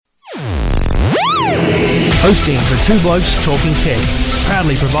Hosting for Two Blokes Talking Tech.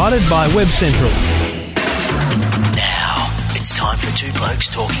 Proudly provided by Web Central. Now, it's time for Two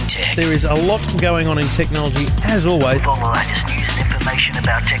Blokes Talking Tech. There is a lot going on in technology, as always. With all the latest news and information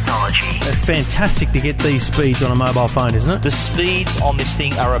about technology. It's fantastic to get these speeds on a mobile phone, isn't it? The speeds on this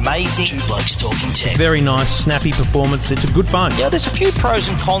thing are amazing. Two Blokes Talking Tech. Very nice, snappy performance. It's a good phone. Yeah, there's a few pros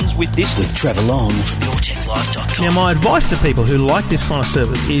and cons with this. With Trevor Long from YourTechLife.com. Now, my advice to people who like this kind of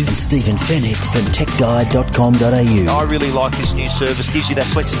service is... And Stephen Fennick from TechGuide.com.au. I really like this new service. Gives you that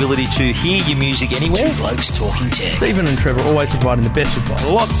flexibility to hear your music anywhere. Two Blokes Talking Tech. Stephen and Trevor always providing the best advice.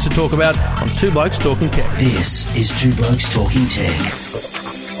 Lots to talk about on Two Blokes Talking Tech. This is Two Blokes Talking Tech.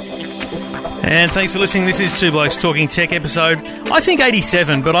 And thanks for listening. This is Two Blokes Talking Tech episode, I think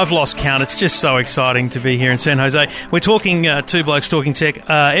 87, but I've lost count. It's just so exciting to be here in San Jose. We're talking Two Blokes Talking Tech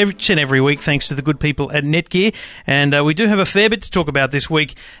every week, thanks to the good people at Netgear. And we do have a fair bit to talk about this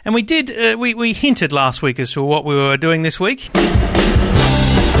week. And we did, we hinted last week as to what we were doing this week.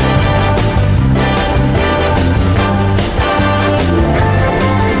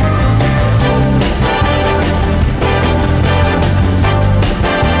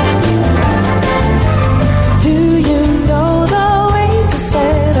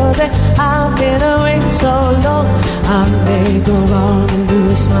 I've been away so long, I may go on and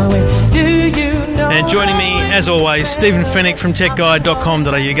lose my way. Do you know? And joining me, as always, Stephen Fennick from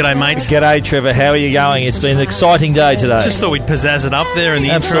TechGuide.com.au. G'day, mate. G'day, Trevor. How are you going? It's been an exciting day today. Just thought we'd pizzazz it up there in the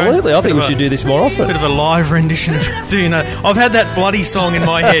intro. Absolutely. I think we should do this more often. Bit of a live rendition of Do You Know? I've had that bloody song in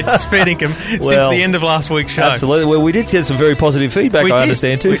my head, Fair Dinkum, since the end of last week's show. Absolutely. Well, we did get some very positive feedback, I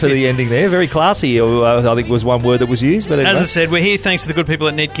understand, too, for the ending there. Very classy, I think was one word that was used. But anyway. As I said, we're here thanks to the good people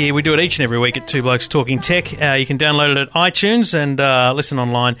at Netgear. We do it each and every week at Two Blokes Talking Tech. You can download it at iTunes and listen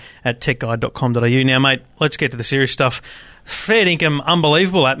online at techguide.com.au. Now, mate, let's get to the serious stuff. Fair dinkum,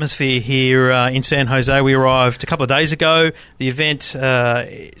 unbelievable atmosphere here in San Jose. We arrived a couple of days ago. The event,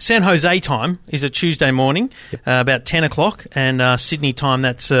 San Jose time, is a Tuesday morning, about 10 o'clock, and Sydney time,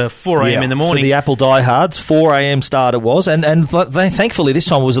 that's 4 a.m. in the morning. For the Apple diehards, 4 a.m. start it was, and thankfully this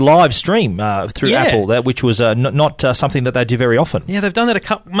time it was a live stream through Apple, which was not something that they do very often. Yeah, they've done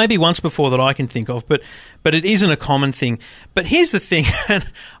that maybe once before that I can think of, but it isn't a common thing. But here's the thing, and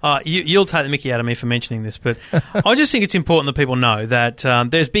you'll take the mickey out of me for mentioning this, but I just think it's important that people know that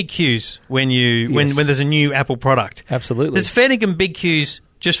there's big queues when there's a new Apple product. Absolutely. There's fair dinkum big queues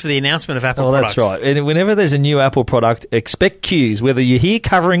just for the announcement of Apple products. That's right. And whenever there's a new Apple product, expect queues, whether you're here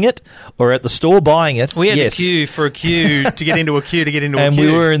covering it or at the store buying it. We had to queue for a queue to get into a queue to get into a queue.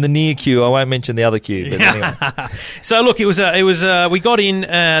 And we were in the near queue. I won't mention the other queue. But anyway. So look, it was we got in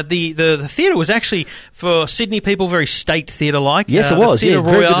the theatre was actually for Sydney people very state theatre-like. Yes, it was. Theatre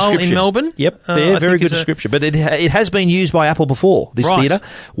Royale in Melbourne. Yep, very good description. But it has been used by Apple before. This theatre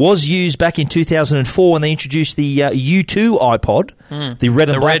was used back in 2004 when they introduced the U2 iPod, the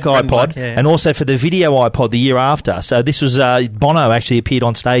red and black iPod, and also for the video iPod the year after. So this was Bono actually appeared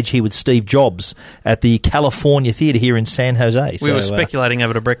on stage here with Steve Jobs at the California Theatre here in San Jose. We were speculating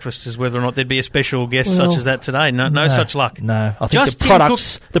over to breakfast as whether or not there'd be a special guest such as that today. No such luck. No, I think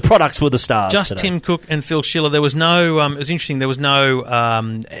the products were the stars. Just today. Tim Cook and Phil Schiller. There was no. It was interesting. There was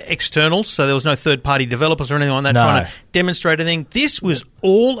no externals, so there was no third-party developers or anything like that trying to demonstrate anything. This was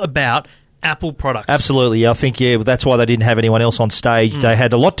all about Apple products. Absolutely. I think, that's why they didn't have anyone else on stage. They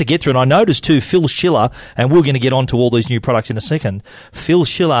had a lot to get through. And I noticed, too, Phil Schiller, and we're going to get on to all these new products in a second, Phil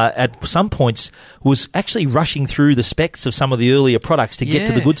Schiller at some points was actually rushing through the specs of some of the earlier products to get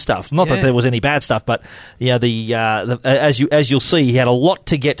to the good stuff. Not that there was any bad stuff, but as you'll see, he had a lot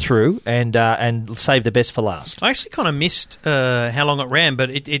to get through and save the best for last. I actually kind of missed how long it ran,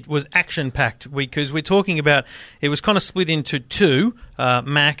 but it was action-packed because we're talking about, it was kind of split into two,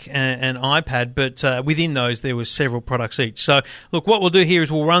 Mac and iPad, but within those there was several products each. So look, what we'll do here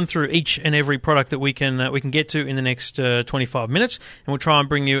is we'll run through each and every product that we can get to in the next 25 minutes, and we'll try and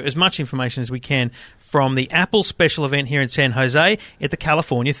bring you as much information as we can from the Apple special event here in San Jose at the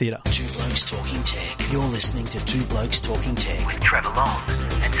California Theatre. Two Blokes Talking Tech. You're listening to Two Blokes Talking Tech with Trevor Long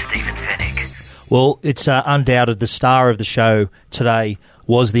and Stephen Fennick. Well, it's undoubted the star of the show today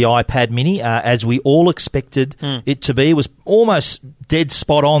was the iPad mini, as we all expected it to be. It was almost dead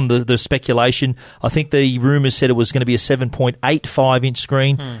spot on, the speculation. I think the rumours said it was going to be a 7.85-inch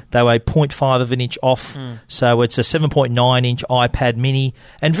screen. They were 0.5 of an inch off. So it's a 7.9-inch iPad mini,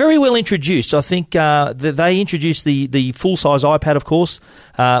 and very well introduced. I think they introduced the full-size iPad, of course,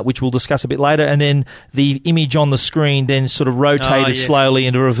 which we'll discuss a bit later, and then the image on the screen then sort of rotated slowly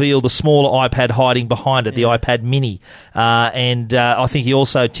and to reveal the smaller iPad hiding behind it, the iPad mini. And I think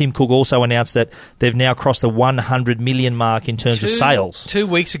Tim Cook also announced that they've now crossed the 100 million mark in terms of sales. 2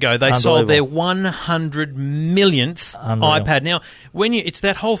 weeks ago, they sold their 100 millionth iPad. Now, it's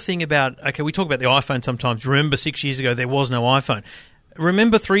that whole thing about, okay, we talk about the iPhone sometimes. Remember 6 years ago, there was no iPhone.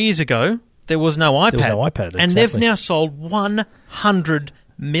 Remember 3 years ago, there was no iPad. There was no iPad, exactly. And they've now sold 100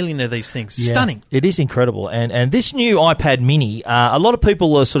 million of these things. Yeah, stunning. It is incredible. And this new iPad mini, a lot of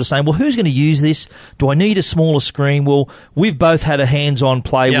people are sort of saying, well, who's going to use this? Do I need a smaller screen? Well, we've both had a hands-on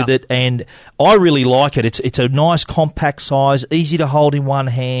play with it, and I really like it. It's a nice compact size, easy to hold in one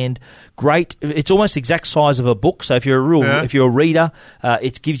hand. Great. It's almost the exact size of a book. So if you're a reader,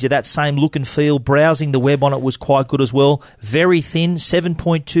 it gives you that same look and feel. Browsing the web on it was quite good as well. Very thin,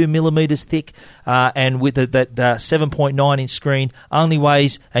 7.2 millimeters thick, and with that 7.9 inch screen, only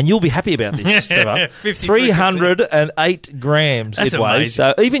weighs, and you'll be happy about this, Trevor, 308 grams. That's it weighs.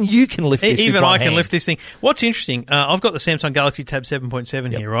 amazing. So even you can lift this. Even with one I can hand. lift this thing. What's interesting, I've got the Samsung Galaxy Tab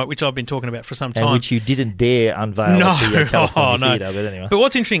 7.7 here, right, which I've been talking about for some time. And which you didn't dare unveil at the California Theatre, but anyway. But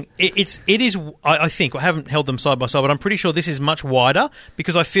what's interesting, it is. I think, I haven't held them side by side, but I'm pretty sure this is much wider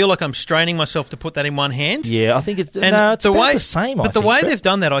because I feel like I'm straining myself to put that in one hand. Yeah, I think it's And about way, the same. But the way they've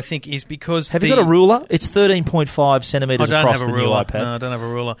done that, I think, is because have you got a ruler? It's 13.5 centimetres across the new iPad. No, I don't have a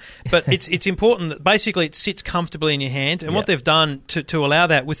ruler. But it's important that basically it sits comfortably in your hand. And what they've done to allow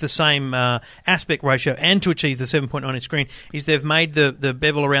that with the same aspect ratio and to achieve the 7.9 inch screen is they've made the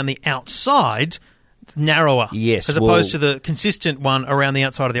bevel around the outside narrower, yes, as opposed to the consistent one around the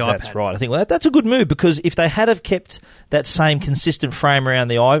outside of the iPad. That's right. I think that's a good move because if they had have kept that same consistent frame around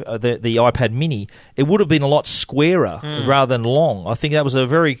the iPad Mini, it would have been a lot squarer rather than long. I think that was a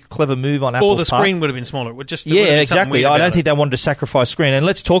very clever move on Apple's part. Or the screen would have been smaller. It would just exactly. I don't think they wanted to sacrifice screen. And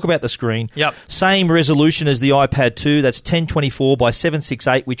let's talk about the screen. Yep. Same resolution as the iPad 2. That's 1024 by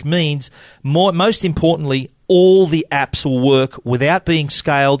 768, which means most importantly, all the apps will work without being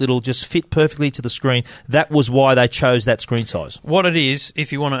scaled. It'll just fit perfectly to the screen. That was why they chose that screen size. What it is,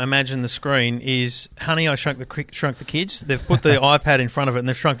 if you want to imagine the screen, is Honey, I Shrunk the Kids. They've put the iPad in front of it and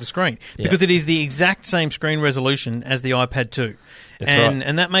they've shrunk the screen because it is the exact same screen resolution as the iPad 2.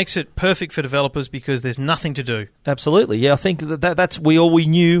 And that makes it perfect for developers because there's nothing to do. Absolutely, yeah. I think that's all we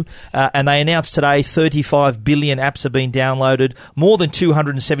knew. And they announced today 35 billion apps have been downloaded, more than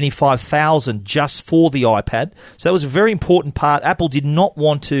 275,000 just for the iPad. So that was a very important part. Apple did not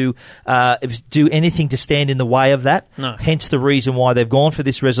want to do anything to stand in the way of that. No. Hence the reason why they've gone for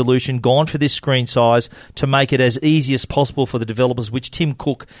this resolution, gone for this screen size to make it as easy as possible for the developers, which Tim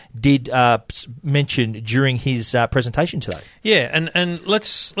Cook did mention during his presentation today. Yeah, and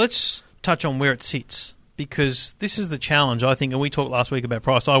let's touch on where it sits because this is the challenge, I think. And we talked last week about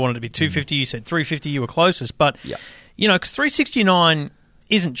price. I wanted it to be $250. You said $350. You were closest, but because $369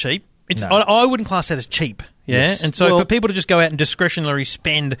 isn't cheap. It's I wouldn't class that as cheap. Yeah, yes. And so for people to just go out and discretionarily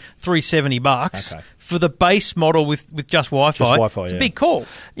spend $370 for the base model with just Wi-Fi, it's a big call.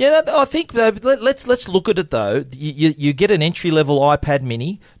 Yeah, I think let's look at it though. You get an entry level iPad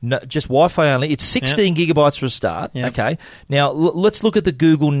Mini, just Wi-Fi only. It's 16 gigabytes for a start. Yep. Okay, now let's look at the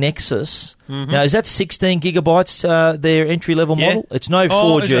Google Nexus. Mm-hmm. Now is that 16 gigabytes their entry level model? It's no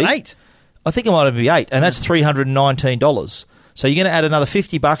 4G. Is it 8? I think it might be 8, and that's $319. So you're going to add another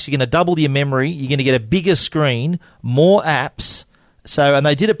 $50. You're going to double your memory. You're going to get a bigger screen, more apps. So, and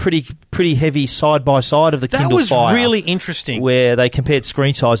they did a pretty heavy side by side of the Kindle Fire. That was really interesting. Where they compared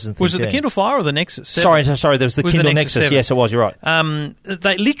screen sizes and things. Was it the Kindle Fire or the Nexus 7? Sorry, there was the Kindle Nexus. Yes, it was. You're right.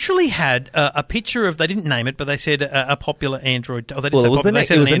 They literally had a picture of. They didn't name it, but they said a popular Android. Oh, they didn't well,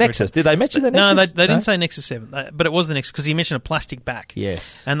 say it was the Nexus. Did they mention the Nexus? No, they didn't say Nexus 7, but it was the Nexus because he mentioned a plastic back.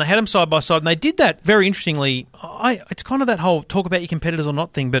 Yes. And they had them side by side, and they did that very interestingly. It's kind of that whole talk about your competitors or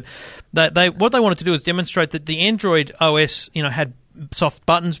not thing, but what they wanted to do is demonstrate that the Android OS, had soft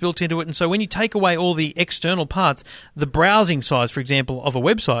buttons built into it, and so when you take away all the external parts, the browsing size, for example, of a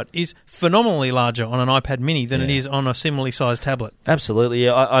website is phenomenally larger on an iPad Mini than it is on a similarly sized tablet. Absolutely.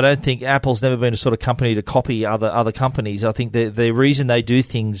 I don't think Apple's never been a sort of company to copy other companies. I think the reason they do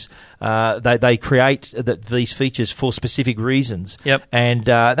things, they create these features for specific reasons. Yep. And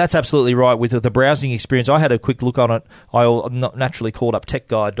that's absolutely right with the browsing experience. I had a quick look on it. I naturally called up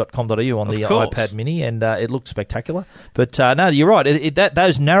techguide.com.au on the iPad Mini, and it looked spectacular. But no, you're right.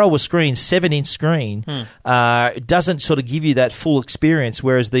 Those narrower screens, 7-inch screen, doesn't sort of give you that full experience.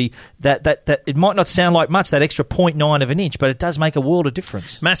 Whereas that it might not sound like much, that extra 0.9 of an inch, but it does make a world of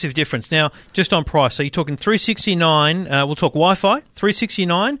difference. Massive difference. Now, just on price, so you're talking $369. We'll talk Wi-Fi,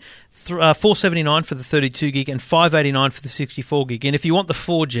 $369. $479 for the 32 gig and $589 for the 64 gig. And if you want the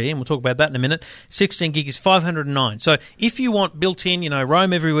 4G, and we'll talk about that in a minute, 16 gig is $509. So if you want built-in,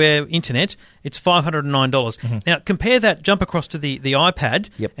 roam everywhere internet, it's $509. Now compare that, jump across to the iPad,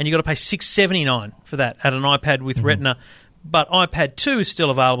 and you've got to pay $679 for that at an iPad with Retina. But iPad 2 is still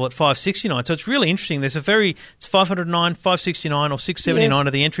available at $569. So it's really interesting. It's $509, $569 or $679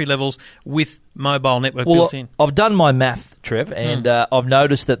 are the entry levels with mobile network built in. I've done my math, Trev, and I've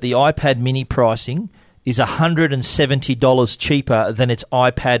noticed that the iPad mini pricing is $170 cheaper than its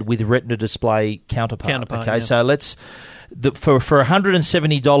iPad with Retina display counterpart. Okay, so let's... For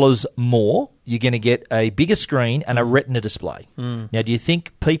 $170 more, you're going to get a bigger screen and a Retina display. Now, do you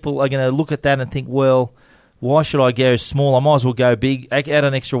think people are going to look at that and think, well... why should I go small? I might as well go big. Add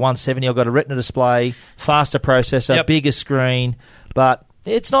an extra $170. I've got a Retina display, faster processor, bigger screen. But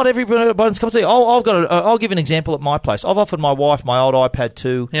it's not everybody's cup of tea. I'll give an example at my place. I've offered my wife my old iPad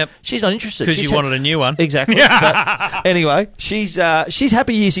 2. Yep. She's not interested. Because you wanted a new one. Exactly. But anyway, she's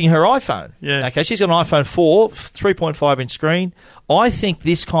happy using her iPhone. Yeah. Okay, she's got an iPhone 4, 3.5-inch screen. I think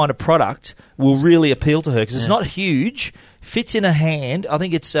this kind of product will really appeal to her because it's not huge, fits in her hand. I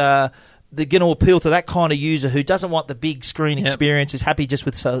think it's... they're going to appeal to that kind of user who doesn't want the big screen experience, is happy just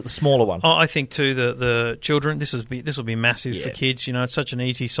with the smaller one. I think too the children, this will be massive for kids. It's such an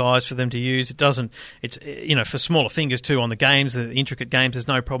easy size for them to use. It's for smaller fingers too on the games, the intricate games. There's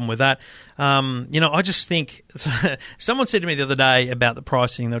no problem with that. I just think someone said to me the other day about the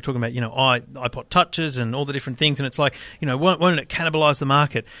pricing. They were talking about iPod touches and all the different things, and it's like won't it cannibalise the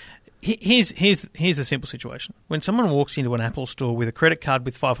market? Here's the simple situation. When someone walks into an Apple store with a credit card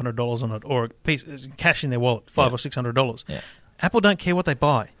with $500 on it or a piece of cash in their wallet, $500 or $600, Apple don't care what they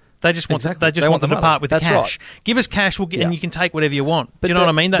buy. They just want them to part with the cash. Right. Give us cash, and you can take whatever you want. Do you know what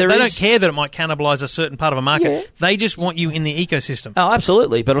I mean? They don't care that it might cannibalise a certain part of a market. Yeah. They just want you in the ecosystem. Oh,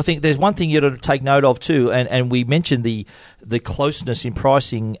 absolutely. But I think there's one thing you got to take note of too, and we mentioned the closeness in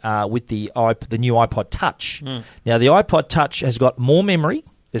pricing with the new iPod Touch. Now, the iPod Touch has got more memory.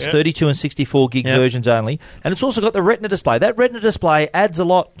 There's 32 and 64 gig versions only. And it's also got the Retina display. That Retina display adds a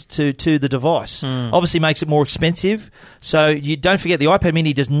lot to the device. Obviously makes it more expensive. So you don't forget, the iPad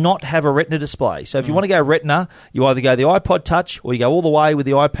mini does not have a Retina display. So if you want to go Retina, you either go the iPod Touch or you go all the way with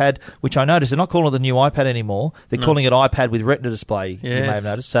the iPad, which I noticed they're not calling it the new iPad anymore. They're calling it iPad with Retina display, you may have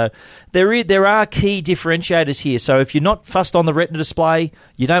noticed. So there are key differentiators here. So if you're not fussed on the Retina display,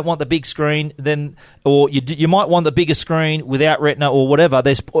 you don't want the big screen, or you might want the bigger screen without Retina or whatever.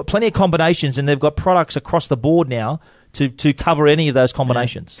 There's plenty of combinations, and they've got products across the board now to cover any of those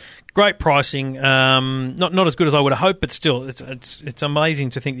combinations. Great pricing, not as good as I would have hoped, but still, it's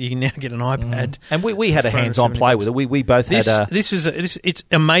amazing to think that you can now get an iPad. And we had a hands-on play with it. We both had. It's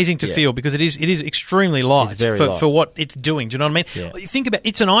amazing to feel because it is extremely light for what it's doing. Do you know what I mean? You think about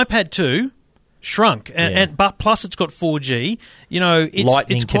it's an iPad 2. Shrunk, but plus it's got 4G.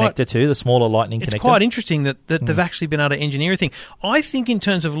 Lightning connector too, the smaller Lightning connector. It's quite interesting that they've actually been able to engineer a thing. I think in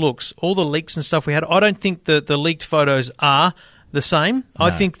terms of looks, all the leaks and stuff we had, I don't think the leaked photos are the same. No.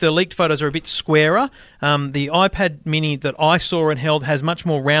 I think the leaked photos are a bit squarer. The iPad mini that I saw and held has much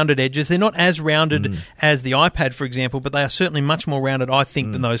more rounded edges. They're not as rounded as the iPad, for example, but they are certainly much more rounded, I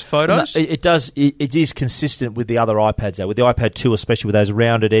think, than those photos. No, it is consistent with the other iPads, though. With the iPad 2 especially, with those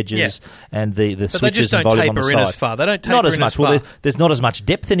rounded edges and the switches and volume on the side. But they just don't taper in as far. They don't taper not as much. as far. Well, there's not as much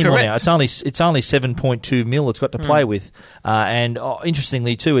depth anymore Correct. now. It's only 7.2 mil it's got to play with. And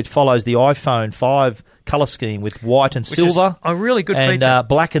interestingly, too, it follows the iPhone 5 colour scheme with white and silver. A really good feature. And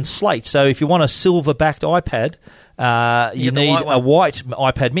black and slate. So if you want a silver-backed iPad, you need a white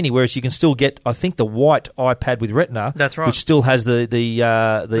iPad mini, whereas you can still get, I think, the white iPad with Retina. That's right. Which still has the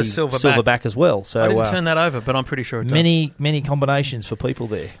silver back as well. So I didn't turn that over, but I'm pretty sure it does. Many combinations for people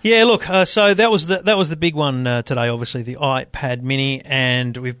there. Yeah, look, so that was the big one today, obviously, the iPad mini,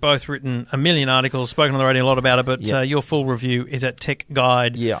 and we've both written a million articles, spoken on the radio a lot about it, but your full review is at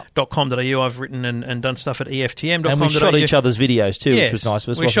techguide.com.au. I've written and done stuff at EFTM.com.au. And we shot each other's videos too, which was nice.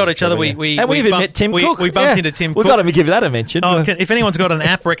 We shot each other. We even met Tim Cook. We bumped into Tim Cook. We've got to give that a mention. If anyone's got an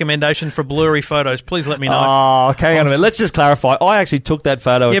app recommendation for blurry photos, please let me know. Oh, okay, hang on a minute. Let's just clarify. I actually took that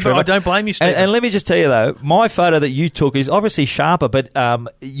photo. Yeah, but I don't blame you, Stephen. And let me just tell you, though, my photo that you took is obviously sharper, but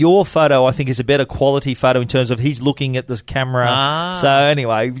your photo, I think, is a better quality photo in terms of he's looking at this camera. So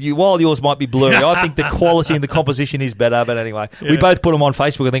anyway, while yours might be blurry, I think the quality and the composition is better. But anyway, we both put them on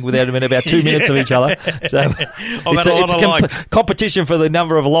Facebook, I think, without about 2 minutes of each other. So it's a competition for the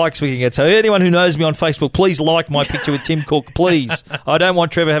number of likes we can get. So anyone who knows me on Facebook, please like my picture with Tim Cook, please. I don't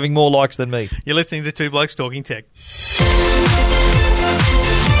want Trevor having more likes than me. You're listening to Two Blokes Talking Tech.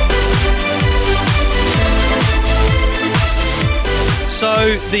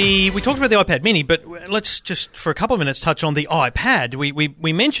 So we talked about the iPad Mini, but let's just for a couple of minutes touch on the iPad.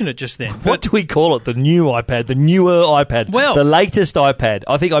 We mentioned it just then. What do we call it? The new iPad, the newer iPad, the latest iPad.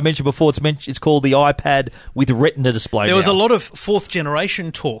 I think I mentioned before. It's called the iPad with Retina display. There was a lot of fourth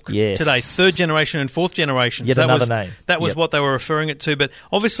generation talk today, third generation and fourth generation. Yet another name. That was what they were referring it to. But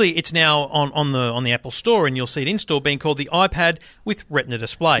obviously, it's now on the Apple Store, and you'll see it in store being called the iPad with Retina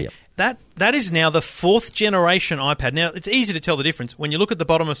display. Yep. That is now the fourth generation iPad. Now, it's easy to tell the difference. When you look at the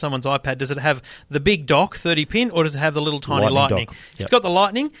bottom of someone's iPad, does it have the big dock, 30-pin, or does it have the little tiny Lightning? If it's got the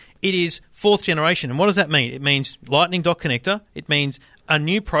Lightning, it is fourth generation. And what does that mean? It means Lightning dock connector. It means a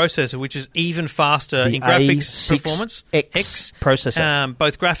new processor, which is even faster in graphics performance. X processor.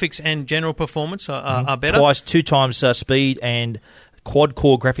 Both graphics and general performance are better. Two times speed and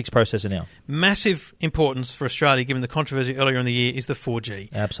quad-core graphics processor now. Massive importance for Australia, given the controversy earlier in the year, is the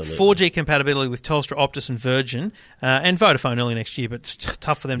 4G. Absolutely. 4G compatibility with Telstra, Optus and Virgin, and Vodafone early next year, but it's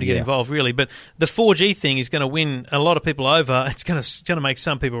tough for them to get involved, really. But the 4G thing is going to win a lot of people over. It's going to make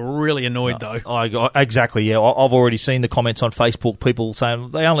some people really annoyed, though. Exactly, yeah. I've already seen the comments on Facebook, people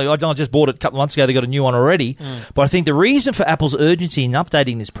saying, I just bought it a couple of months ago, they got a new one already. But I think the reason for Apple's urgency in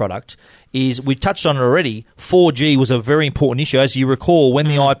updating this product is, we touched on it already, 4G was a very important issue. As you recall, when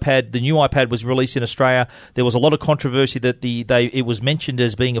the new iPad was released in Australia, there was a lot of controversy that it was mentioned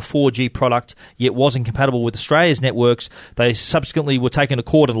as being a 4G product, yet wasn't compatible with Australia's networks. They subsequently were taken to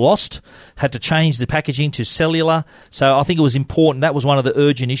court and lost, had to change the packaging to cellular. So I think it was important. That was one of the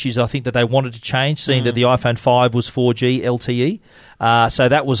urgent issues I think that they wanted to change, seeing that the iPhone 5 was 4G LTE. So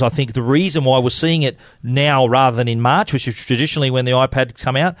that was, I think, the reason why we're seeing it now rather than in March, which is traditionally when the iPad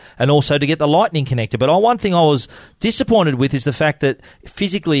come out, and also to get the Lightning connector. But one thing I was disappointed with is the fact that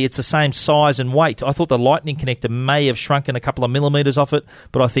physically it's the same size and weight. I thought the Lightning connector may have shrunken a couple of millimetres off it,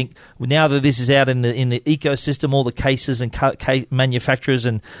 but I think now that this is out in the ecosystem, all the cases and manufacturers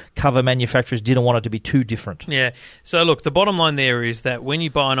and cover manufacturers didn't want it to be too different. Yeah. So look, the bottom line there is that when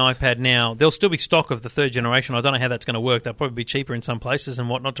you buy an iPad now, there'll still be stock of the third generation. I don't know how that's going to work. They'll probably be cheaper in some places and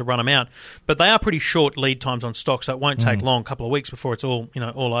whatnot to run them out, but they are pretty short lead times on stock, so it won't take long, a couple of weeks before it's all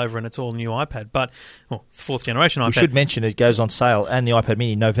over and it's all new iPad. But fourth generation iPad. We should mention it goes on sale, and the iPad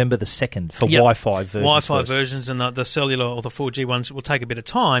Mini November the 2nd for Wi-Fi versions. Wi-Fi versions, and the cellular or the 4G ones will take a bit of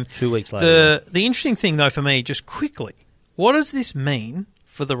time. 2 weeks later. The interesting thing though for me, just quickly, what does this mean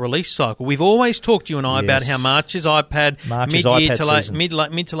for the release cycle? We've always talked, you and I, about how March is iPad, mid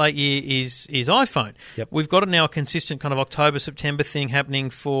to late year is iPhone. Yep. We've got now a consistent kind of October, September thing happening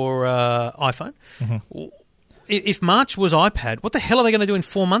for iPhone. If March was iPad, what the hell are they going to do in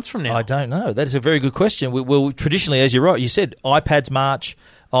 4 months from now? I don't know. That is a very good question. Well, traditionally, as you're right, you said iPad's March,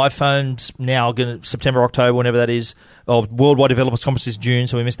 iPhone's now going to September, October, whenever that is. Worldwide Developers Conference is June,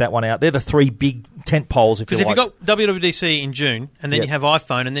 so we missed that one out. They're the three big tent poles, if you like. Because if you've got WWDC in June, and then you have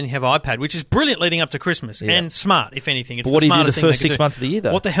iPhone, and then you have iPad, which is brilliant leading up to Christmas, and smart, if anything. It's but what the do you do the first first 6 months of the year,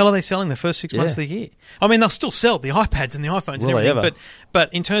 though? What the hell are they selling the first 6 months of the year? I mean, they'll still sell the iPads and the iPhones and everything,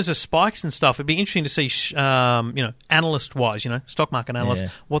 but in terms of spikes and stuff, it'd be interesting to see, analyst-wise, stock market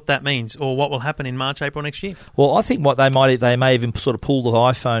analysts, what that means, or what will happen in March, April next year. Well, I think what they may even sort of pull the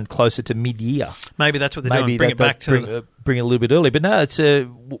iPhone closer to mid-year. Maybe that's what they're doing. Bring it back to bring it a little bit early. But no, it's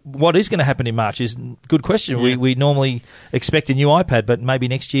what is going to happen in March is a good question. Yeah. We normally expect a new iPad, but maybe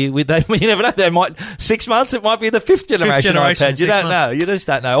next year, you never know. They might 6 months. It might be the fifth generation iPad. You don't know. You just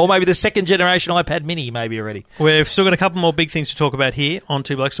don't know. Or maybe the second generation iPad Mini maybe already. We've still got a couple more big things to talk about here on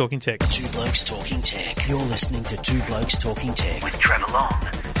Two Blokes Talking Tech. Two Blokes Talking Tech. You're listening to Two Blokes Talking Tech with Trevor Long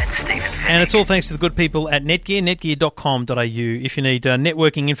and Stephen Fennick. And it's all thanks to the good people at Netgear, netgear.com.au. If you need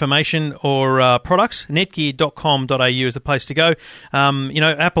networking information or products, netgear.com.au is the place to go.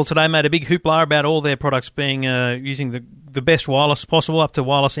 Apple today made a big hoopla about all their products being using the best wireless possible, up to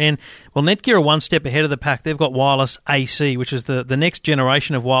wireless N. Well, Netgear are one step ahead of the pack. They've got wireless AC, which is the next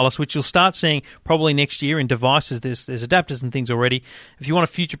generation of wireless, which you'll start seeing probably next year in devices. There's adapters and things already. If you want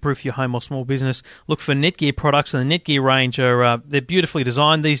to future-proof your home or small business, look for Netgear products, and the Netgear range they're beautifully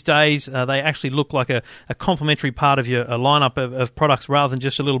designed these days. They actually look like a complementary part of your lineup of products rather than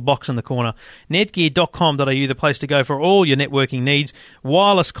just a little box in the corner. Netgear.com.au, the place to go for all your networking needs.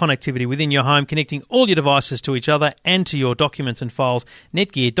 Wireless connectivity within your home, connecting all your devices to each other and to your documents and files.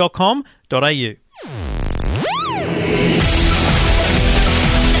 Netgear.com.au.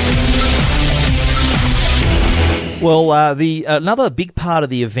 Well, the another big part of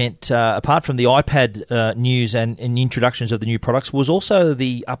the event, apart from the iPad news and introductions of the new products, was also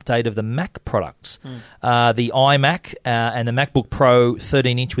the update of the Mac products. The iMac and the MacBook Pro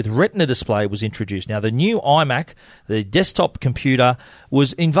 13-inch with Retina display was introduced. Now, the new iMac, the desktop computer,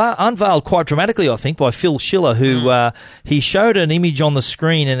 was unveiled quite dramatically, I think, by Phil Schiller, who he showed an image on the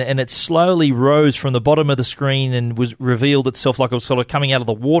screen and it slowly rose from the bottom of the screen and was revealed itself like it was sort of coming out of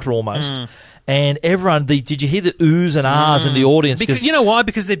the water almost. And everyone, did you hear the oohs and ahs in the audience? Because you know why?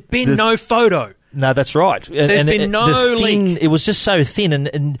 Because there'd been no photo. No, that's right. There's been no leak. It was just so thin.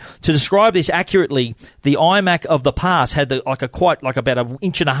 And to describe this accurately, the iMac of the past had about an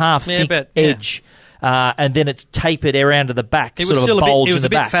inch and a half thick edge. And then it's tapered around to the back. It was still a bit. It was a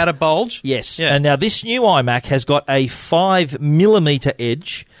bit fatter bulge. Yes. Yeah. And now this new iMac has got a 5mm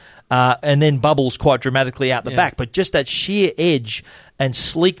edge. And then bubbles quite dramatically out the back. But just that sheer edge and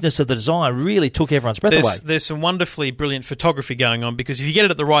sleekness of the design really took everyone's breath away. There's some wonderfully brilliant photography going on because if you get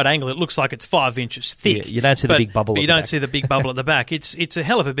it at the right angle, it looks like it's 5 inches thick. Yeah, you don't see the big bubble. But you don't see the big bubble at the back. It's a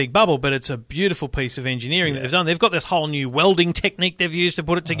hell of a big bubble, but it's a beautiful piece of engineering that they've done. They've got this whole new welding technique they've used to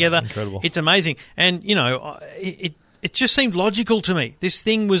put it together. Incredible. It's amazing. And, it just seemed logical to me. This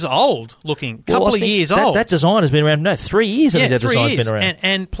thing was old looking, couple of years old. That design has been around, 3 years. I think that design's been around.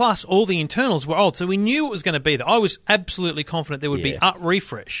 And plus, all the internals were old. So we knew it was going to be there. I was absolutely confident there would be a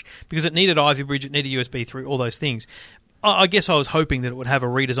refresh because it needed Ivy Bridge, it needed USB 3, all those things. I guess I was hoping that it would have a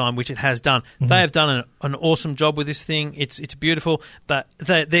redesign, which it has done. They have done an awesome job with this thing. It's beautiful.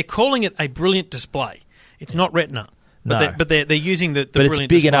 They're calling it a brilliant display. It's not Retina. But they're using the brilliant display. But it's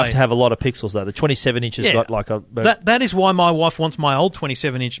big enough to have a lot of pixels, though. The 27 inches got like a... That is why my wife wants my old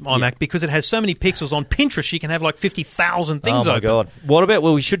 27-inch iMac, because it has so many pixels. On Pinterest, she can have like 50,000 things open. Oh, my God.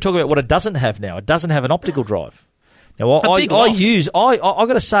 We should talk about what it doesn't have now. It doesn't have an optical drive. Now, I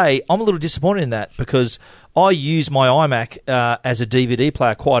got to say, I'm a little disappointed in that because I use my iMac as a DVD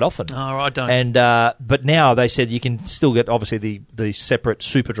player quite often. Oh, I don't. And but now they said you can still get obviously the separate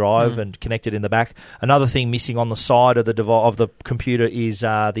super drive and connect it in the back. Another thing missing on the side of the computer is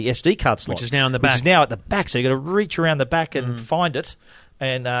the SD card slot, which is now in the back. Which is now at the back, so you got to reach around the back and find it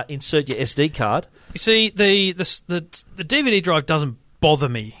and insert your SD card. You see, the DVD drive doesn't bother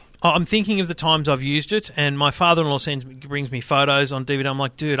me. I'm thinking of the times I've used it, and my father-in-law brings me photos on DVD. I'm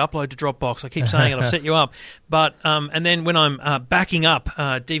like, dude, upload to Dropbox. I keep saying it, I'll set you up. But and then when I'm backing up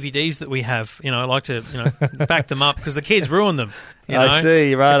DVDs that we have, I like to back them up because the kids ruin them. I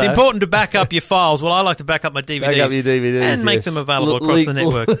see, right. It's important to back up your files. Well, I like to back up my DVDs, back up your DVDs and make them available across the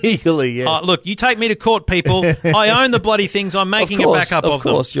network. Legally, yes. Look, you take me to court, people. I own the bloody things. I'm making a backup of them. Of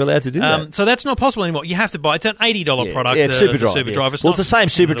course, you're allowed to do that. So that's not possible anymore. You have to buy. It's an $80 product. Yeah, super drive. It's the same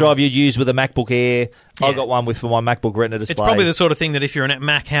super drive you'd use with a MacBook Air. Yeah. I got one for my MacBook Retina display. It's probably the sort of thing that if you're in a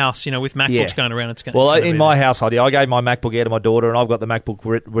Mac house, with MacBooks going around, it's going to be. Well, in my household, I gave my MacBook Air to my daughter, and I've got the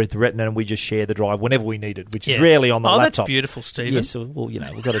MacBook with Retina, and we just share the drive whenever we need it, which is rarely on the laptop. Oh, that's beautiful, Stephen. Yes, well,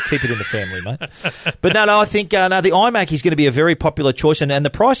 we've got to keep it in the family, mate. But no, I think the iMac is going to be a very popular choice, and the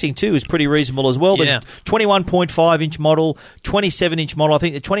pricing too is pretty reasonable as well. There's 21.5-inch model, 27-inch model. I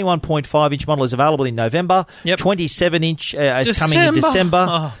think the 21.5-inch model is available in November. 27-inch is coming in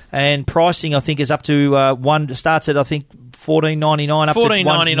December, and pricing I think is up to starts at I think $14.99 up to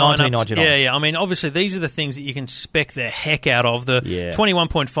 $19.99. Yeah. I mean, obviously these are the things that you can spec the heck out of. The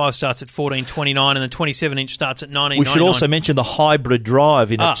 21.5 starts at $14.29, and the 27-inch starts at $19.99. We should also mention the hybrid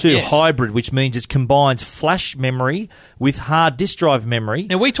drive in it too. Yes. Hybrid, which means it combines flash memory with hard disk drive memory.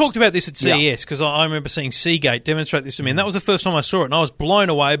 Now, we talked about this at CES because I remember seeing Seagate demonstrate this to me, and that was the first time I saw it, and I was blown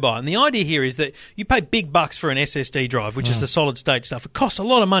away by it. And the idea here is that you pay big bucks for an SSD drive, which is the solid-state stuff. It costs a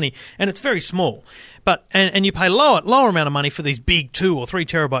lot of money, and it's very small. But and you pay lower amount of money for these big 2 or 3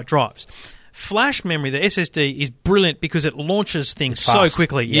 terabyte drives. Flash memory, the SSD, is brilliant because it launches things so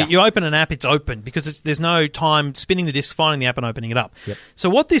quickly. You open an app, it's open because there's no time spinning the disk, finding the app and opening it up. Yep.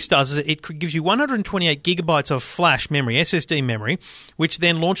 So what this does is it gives you 128 gigabytes of flash memory, SSD memory, which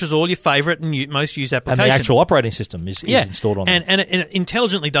then launches all your favourite and most used applications. And the actual operating system is installed on it. And it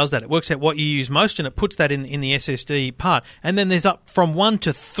intelligently does that. It works out what you use most and it puts that in the SSD part. And then there's up from 1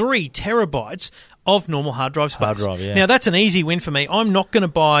 to 3 terabytes of normal hard drive space. Now, that's an easy win for me. I'm not going to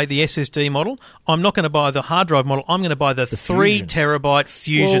buy the SSD model. I'm not going to buy the hard drive model. I'm going to buy the 3 terabyte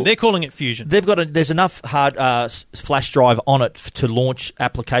Fusion. Well, they're calling it Fusion. There's enough hard flash drive on it to launch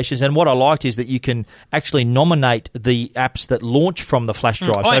applications. And what I liked is that you can actually nominate the apps that launch from the flash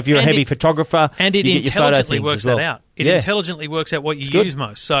drive. So if you're a heavy photographer, and it you get your photo intelligently things works as well. that out. It Yeah. intelligently works out what you good. use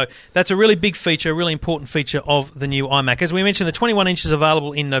most. So that's a really big feature, a really important feature of the new iMac. As we mentioned, the 21-inch is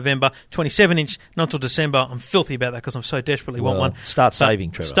available in November, 27-inch not until December. I'm filthy about that because I'm so desperately want one. Start But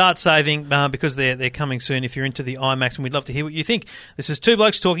saving, Trevor. Start saving because they're coming soon if you're into the iMacs, and we'd love to hear what you think. This is Two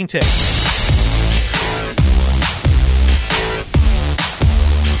Blokes Talking Tech.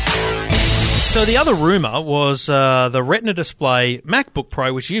 So the other rumour was the Retina display MacBook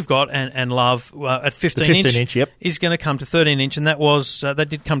Pro, which you've got and love at 15-inch, 15-inch, yep. is going to come to 13-inch, and that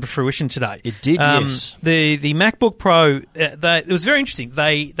did come to fruition today. It did, yes. The MacBook Pro, it was very interesting.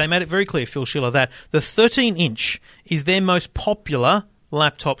 They made it very clear, Phil Schiller, that the 13-inch is their most popular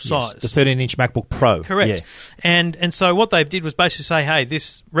laptop size. Yes, the 13-inch MacBook Pro. Correct. Yeah. And so what they did was basically say, hey,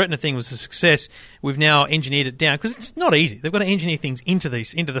 this Retina thing was a success. We've now engineered it down because it's not easy. They've got to engineer things into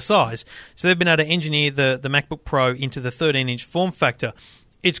the size. So they've been able to engineer the MacBook Pro into the 13-inch form factor.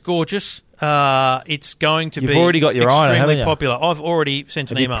 It's gorgeous. It's going to be already got your eye on it, extremely haven't you? popular. I've already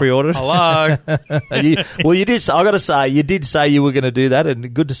sent an Have you email. pre-ordered? Hello. You did. I got to say, you did say you were going to do that,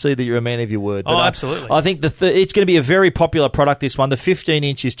 and good to see that you're a man of your word. But absolutely. I think it's going to be a very popular product. This one, the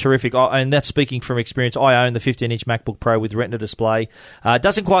 15-inch is terrific, and that's speaking from experience. I own the 15-inch MacBook Pro with Retina display.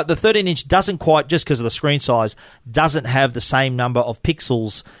 Doesn't quite. The 13-inch doesn't quite, just because of the screen size, doesn't have the same number of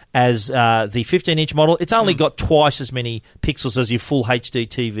pixels as the 15-inch model. It's only got twice as many pixels as your full HD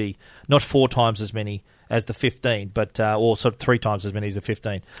TV, not 4 times as many as the 15, but or sort of 3 times as many as the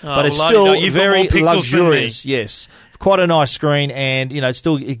 15. But it's still very luxurious. Yes, quite a nice screen, and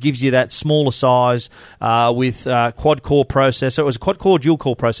it gives you that smaller size with quad core processor. It was a quad core, dual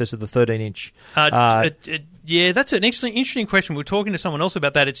core processor, the 13-inch. Yeah, that's an interesting question. We were talking to someone else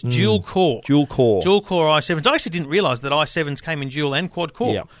about that. It's dual core. Dual core i7s. I actually didn't realise that i7s came in dual and quad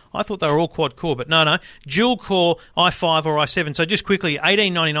core. Yeah. I thought they were all quad core, but no. Dual core i5 or i7. So just quickly,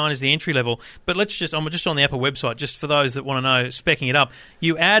 $18.99 is the entry level. But I'm just on the Apple website, just for those that want to know, specking it up.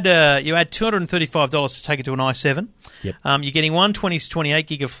 You add $235 to take it to an i7. Yep. You're getting 128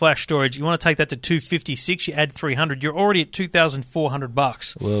 gig of flash storage. You want to take that to 256. You add $300. You're already at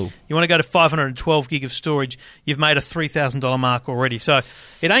 $2,400. Whoa. You want to go to 512 gig of storage. You've made a $3,000 mark already. So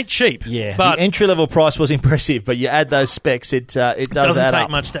it ain't cheap. Yeah, but the entry level price was impressive, but you add those specs, it doesn't take add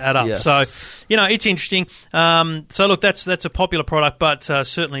up. much to add up. Yes. So it's interesting. So look, that's a popular product, but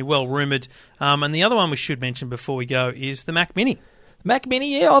certainly well rumoured. And the other one we should mention before we go is the Mac Mini. Mac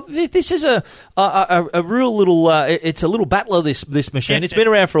Mini, yeah. This is a real little. It's a little battler. This machine. It's been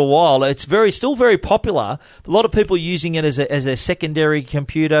around for a while. It's still very popular. A lot of people using it as their secondary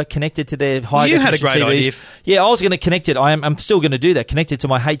computer, connected to their high definition You had a great TVs. idea. Yeah, I was going to connect it. I'm still going to do that. Connect it to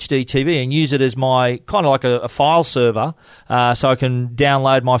my HD TV and use it as my kind of like a file server, so I can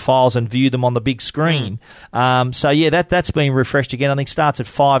download my files and view them on the big screen. So yeah, that's been refreshed again. I think starts at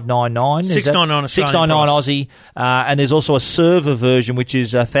 $599. $699 Aussie, and there's also a server version which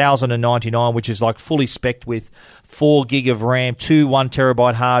is $1,099, which is like fully spec'd with 4 gig of RAM, 2 1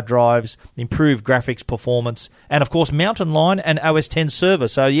 terabyte hard drives, improved graphics performance, and of course Mountain Lion and OS X server.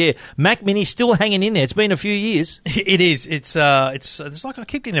 So yeah, Mac Mini still hanging in there. It's been a few years. It is. It's like I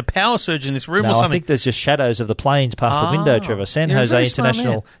keep getting a power surge in this room or something. I think there's just shadows of the planes past the window, Trevor. San Jose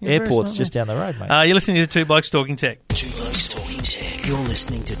International Airport's just down the road, mate. You're listening to Two Blokes Talking Tech. Two Blokes Talking Tech. You're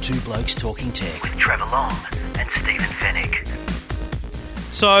listening to Two Blokes Talking Tech with Trevor Long and Stephen Fennick.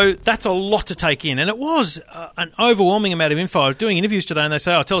 So that's a lot to take in, and it was an overwhelming amount of info. I was doing interviews today, and they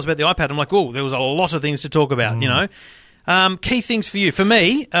say, tell us about the iPad. I'm like, there was a lot of things to talk about, Key things for you. For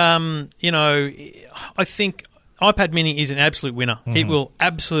me, I think iPad Mini is an absolute winner. It will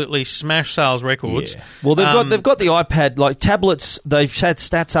absolutely smash sales records. Yeah. Well, they've got the iPad, like tablets. They've had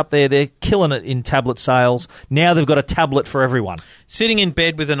stats up there. They're killing it in tablet sales. Now they've got a tablet for everyone. Sitting in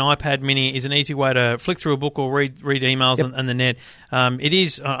bed with an iPad Mini is an easy way to flick through a book or read emails and the net. It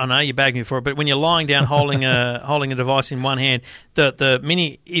is. I know you bagged me for it, but when you're lying down holding a device in one hand, the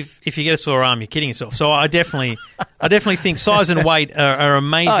Mini, if you get a sore arm, you're kidding yourself. So I definitely think size and weight are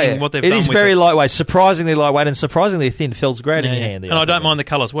amazing. What they've done. It is with very lightweight, surprisingly lightweight, and surprisingly thin. Feels great in your hand. And I don't mind the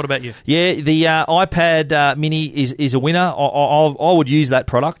colours. What about you? Yeah, the iPad Mini is a winner. I would use that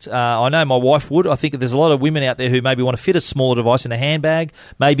product. I know my wife would. I think there's a lot of women out there who maybe want to fit a smaller device in a handbag.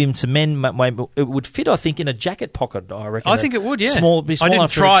 Maybe some men, it would fit, I think, in a jacket pocket, I reckon. I think it would, yeah. Be small I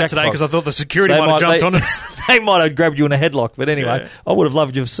didn't try it today because I thought the security might have jumped on us. They might have grabbed you in a headlock, but anyway, I would have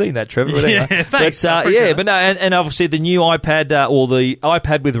loved to have seen that, Trevor. But anyway. Yeah, thanks. But no, and obviously the new iPad, or the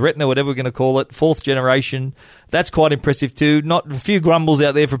iPad with Retina, whatever we're going to call it, 4th generation, that's quite impressive too. Not a few grumbles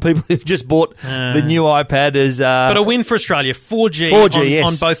out there from people who've just bought the new iPad. But a win for Australia. 4G yes,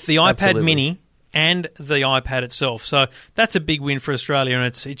 on both the iPad absolutely. Mini and the iPad itself. So that's a big win for Australia, and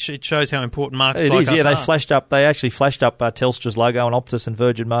it shows how important markets It like is, us yeah. are. They actually flashed up Telstra's logo and Optus and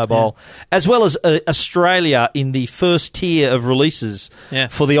Virgin Mobile, as well as Australia in the first tier of releases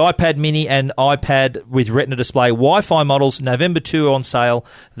for the iPad Mini and iPad with Retina display. Wi-Fi models, November 2 on sale.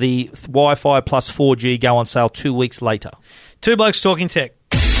 The Wi-Fi plus 4G go on sale 2 weeks later. Two Blokes Talking Tech.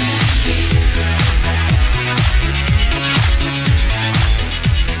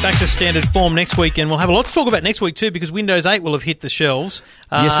 Back to standard form next week, and we'll have a lot to talk about next week too, because Windows 8 will have hit the shelves.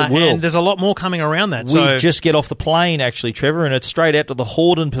 Yes, it will. And there's a lot more coming around that. We just get off the plane, actually, Trevor, and it's straight out to the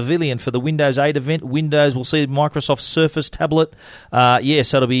Hordern Pavilion for the Windows 8 event. Windows will see Microsoft Surface tablet. So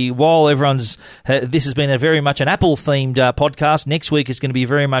it'll be, while everyone's... this has been a very much an Apple-themed podcast. Next week is going to be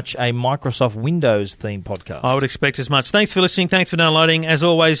very much a Microsoft Windows-themed podcast. I would expect as much. Thanks for listening. Thanks for downloading. As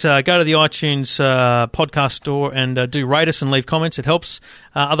always, go to the iTunes podcast store and do rate us and leave comments. It helps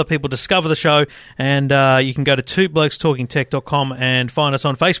other people discover the show, and you can go to twoblokestalkingtech.com and find us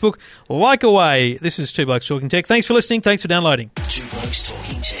on Facebook. Like away. This is Two Blokes Talking Tech. Thanks for listening. Thanks for downloading. Two Blokes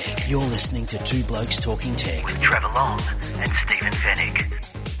Talking Tech. You're listening to Two Blokes Talking Tech with Trevor Long and Stephen Fennick.